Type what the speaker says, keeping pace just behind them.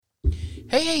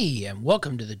Hey, and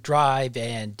welcome to the Drive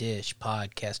and Dish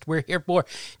podcast. We're here for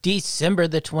December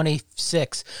the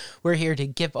 26th. We're here to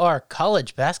give our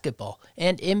college basketball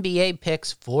and NBA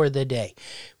picks for the day.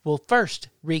 We'll first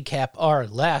recap our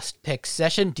last pick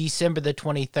session, December the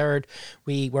 23rd.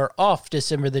 We were off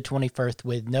December the 21st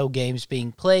with no games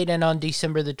being played, and on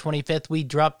December the 25th, we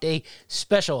dropped a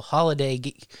special holiday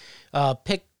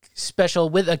pick special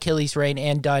with Achilles Reign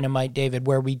and Dynamite David,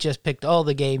 where we just picked all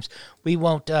the games. We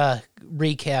won't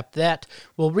recap that.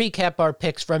 We'll recap our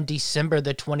picks from December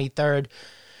the 23rd.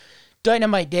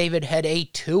 Dynamite David had a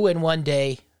 2-1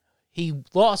 day. He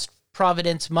lost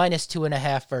Providence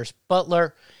 -2.5 versus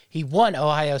Butler. He won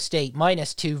Ohio State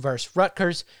 -2 versus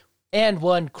Rutgers, and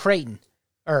won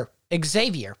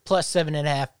Xavier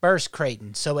 +7.5 versus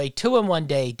Creighton. So a 2-1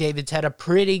 day. David's had a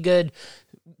pretty good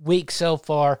week so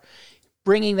far,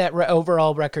 bringing that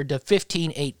overall record to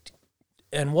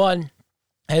 15-8-1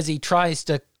 as he tries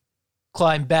to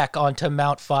climb back onto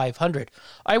Mount 500.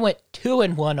 I went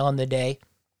 2-1 on the day.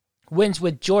 Wins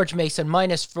with George Mason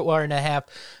 -4.5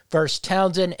 versus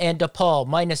Townsend, and DePaul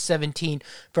 -17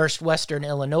 versus Western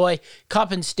Illinois.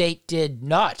 Coppin State did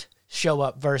not show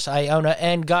up versus Iona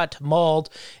and got mauled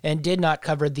and did not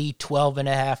cover the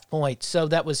 12.5 points. So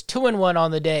that was 2-1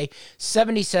 on the day,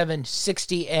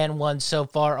 77-60-1 so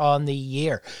far on the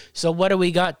year. So what do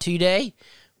we got today?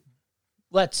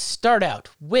 Let's start out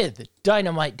with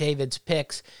Dynamite David's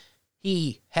picks.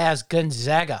 He has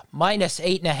Gonzaga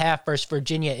 -8.5 versus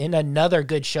Virginia in another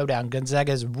good showdown.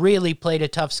 Gonzaga's really played a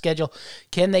tough schedule.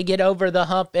 Can they get over the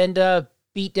hump and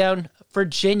beat down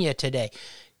Virginia today?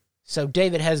 So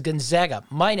David has Gonzaga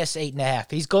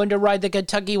 -8.5. He's going to ride the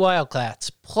Kentucky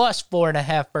Wildcats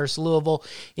 +4.5 versus Louisville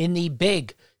in the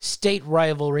big state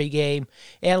rivalry game.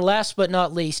 And last but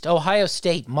not least, Ohio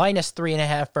State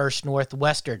 -3.5 versus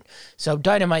Northwestern. So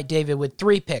Dynamite David with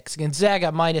 3 picks: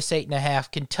 Gonzaga -8.5,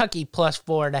 Kentucky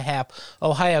 +4.5,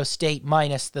 Ohio State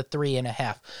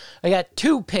 -3.5. I got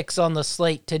 2 picks on the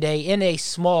slate today in a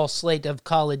small slate of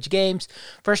college games.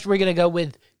 First, we're going to go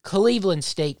with Cleveland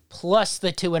State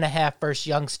 +2.5 versus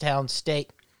Youngstown State.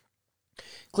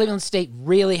 Cleveland State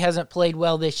really hasn't played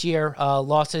well this year.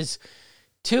 Losses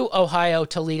to Ohio,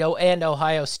 Toledo, and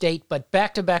Ohio State, but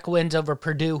back-to-back wins over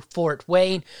Purdue, Fort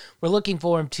Wayne. We're looking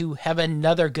for him to have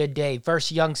another good day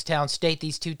versus Youngstown State.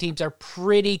 These two teams are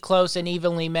pretty close and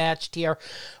evenly matched here.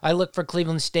 I look for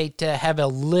Cleveland State to have a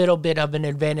little bit of an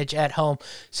advantage at home,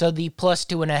 so the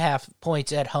 +2.5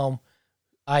 points at home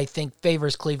I think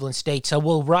favors Cleveland State. So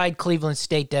we'll ride Cleveland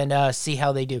State and see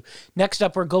how they do. Next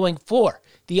up, we're going for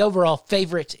the overall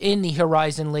favorites in the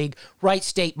Horizon League. Wright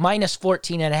State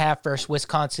 -14.5 versus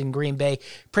Wisconsin Green Bay.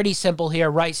 Pretty simple here.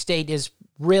 Wright State is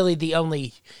really the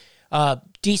only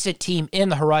decent team in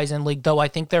the Horizon League, though I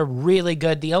think they're really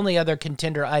good. The only other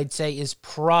contender I'd say is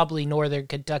probably Northern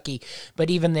Kentucky, but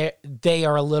even they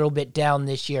are a little bit down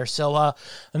this year. So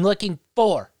I'm looking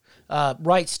for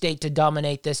Wright State to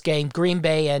dominate this game. Green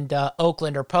Bay and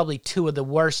Oakland are probably 2 of the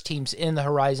worst teams in the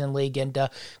Horizon League, and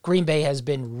Green Bay has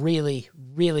been really,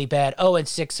 really bad.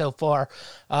 0-6 so far.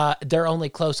 Their only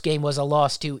close game was a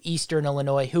loss to Eastern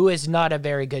Illinois, who is not a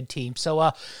very good team.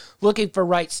 So looking for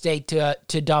Wright State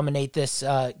to dominate this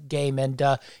game and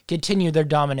continue their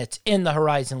dominance in the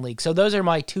Horizon League. So those are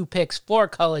my 2 picks for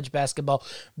college basketball.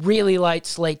 Really light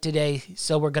slate today,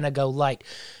 so we're going to go light.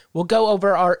 We'll go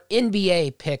over our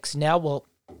NBA picks now. We'll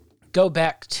go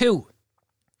back to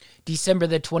December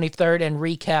the 23rd and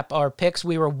recap our picks.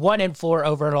 We were 1-4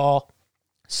 overall.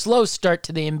 Slow start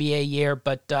to the NBA year,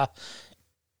 but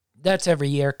that's every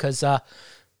year because, I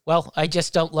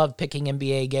just don't love picking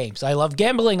NBA games. I love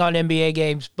gambling on NBA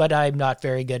games, but I'm not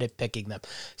very good at picking them.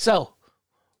 So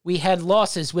we had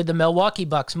losses with the Milwaukee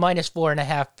Bucks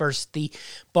 -4.5 versus the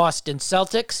Boston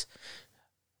Celtics.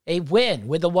 A win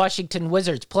with the Washington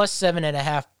Wizards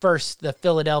 +7.5 versus the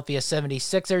Philadelphia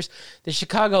 76ers. The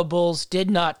Chicago Bulls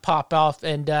did not pop off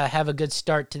and have a good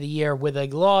start to the year with a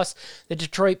loss. The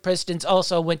Detroit Pistons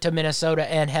also went to Minnesota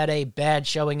and had a bad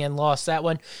showing and lost that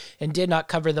one and did not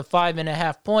cover the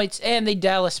 5.5 points. And the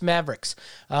Dallas Mavericks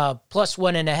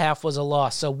 +1.5 was a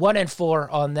loss. So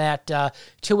 1-4 on that,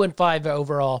 2-5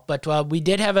 overall. But we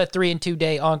did have a 3-2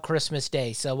 day on Christmas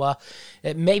Day. So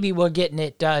maybe we're getting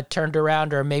it turned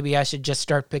around, or maybe I should just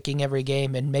start picking every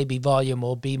game, and maybe volume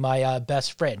will be my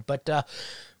best friend. But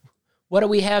what do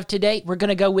we have today? We're going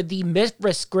to go with the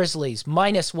Memphis Grizzlies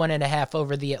 -1.5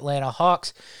 over the Atlanta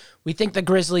Hawks. We think the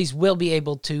Grizzlies will be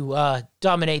able to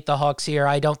dominate the Hawks here.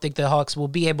 I don't think the Hawks will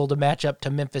be able to match up to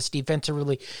Memphis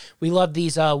defensively. We love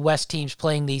these West teams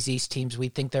playing these East teams. We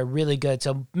think they're really good.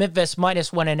 So Memphis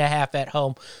 -1.5 at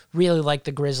home. Really like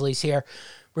the Grizzlies here.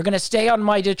 We're going to stay on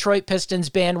my Detroit Pistons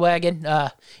bandwagon.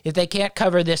 If they can't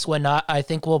cover this one, I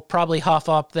think we'll probably hop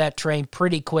off that train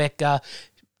pretty quick.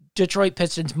 Detroit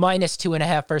Pistons minus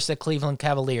 2.5 versus the Cleveland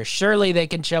Cavaliers. Surely they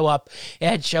can show up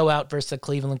and show out versus the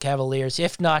Cleveland Cavaliers.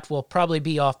 If not, we'll probably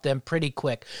be off them pretty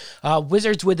quick.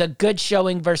 Wizards with a good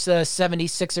showing versus the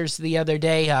 76ers the other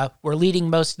day. Were leading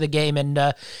most of the game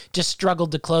and just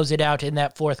struggled to close it out in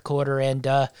that fourth quarter and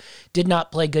did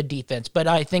not play good defense. But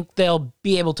I think they'll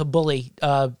be able to bully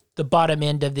the bottom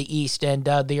end of the East, and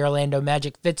the Orlando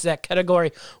Magic fits that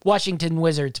category. Washington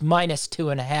Wizards minus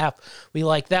 2.5. We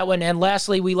like that one. And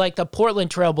lastly, we like the Portland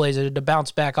Trailblazers to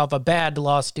bounce back off a bad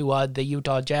loss to the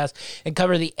Utah Jazz and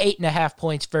cover the 8.5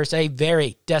 points versus a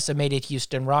very decimated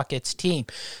Houston Rockets team.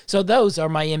 So those are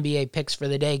my NBA picks for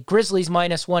the day. Grizzlies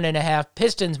minus 1.5,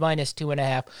 Pistons minus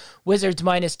 2.5, Wizards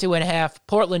minus 2.5,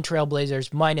 Portland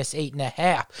Trailblazers minus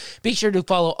 8.5. Be sure to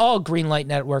follow all Greenlight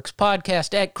Network's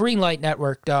podcast at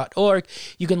greenlightnetwork.org.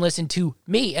 You can listen to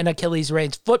me and Achilles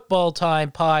Reigns Football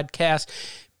Time podcast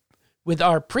with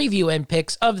our preview and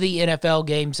picks of the NFL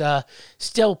games.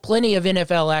 Still plenty of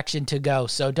NFL action to go,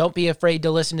 so don't be afraid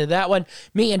to listen to that one.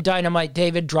 Me and Dynamite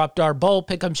David dropped our bowl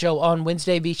pick'em show on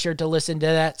Wednesday. Be sure to listen to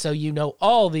that so you know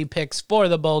all the picks for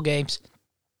the bowl games.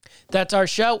 That's our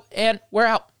show, and we're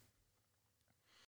out.